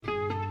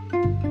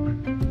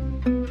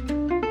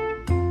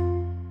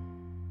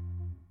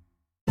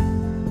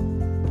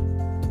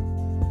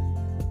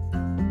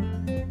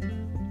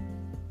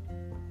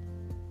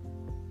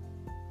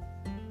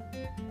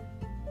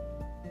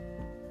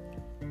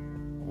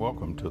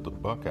Welcome to the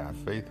Buckeye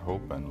Faith,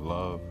 Hope, and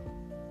Love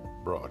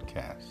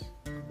broadcast.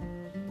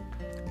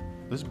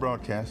 This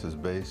broadcast is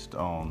based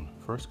on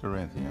 1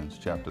 Corinthians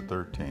chapter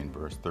 13,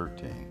 verse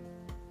 13,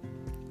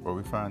 where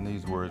we find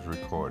these words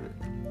recorded.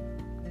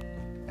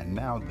 And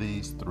now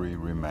these three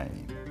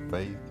remain,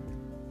 faith,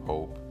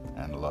 hope,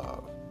 and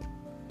love.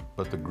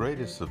 But the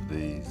greatest of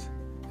these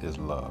is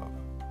love.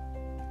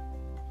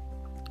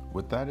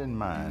 With that in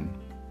mind,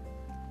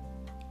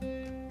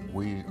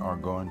 we are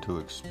going to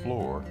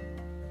explore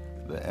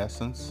the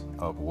essence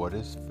of what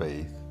is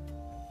faith,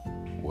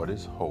 what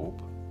is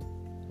hope,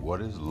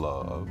 what is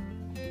love,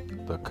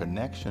 the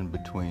connection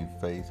between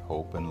faith,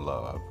 hope, and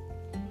love,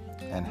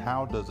 and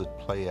how does it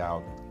play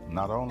out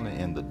not only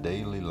in the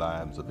daily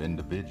lives of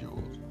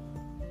individuals,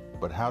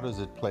 but how does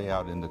it play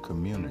out in the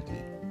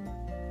community?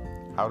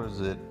 How does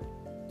it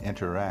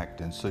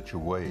interact in such a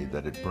way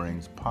that it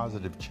brings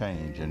positive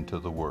change into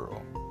the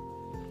world?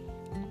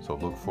 So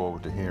look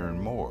forward to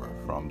hearing more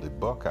from the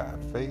Buckeye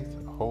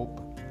Faith, Hope,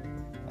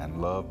 and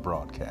Love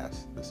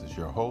broadcast. This is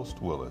your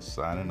host, Willis,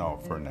 signing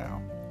off for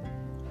now.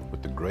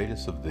 With the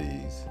greatest of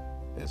these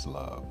is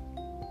love.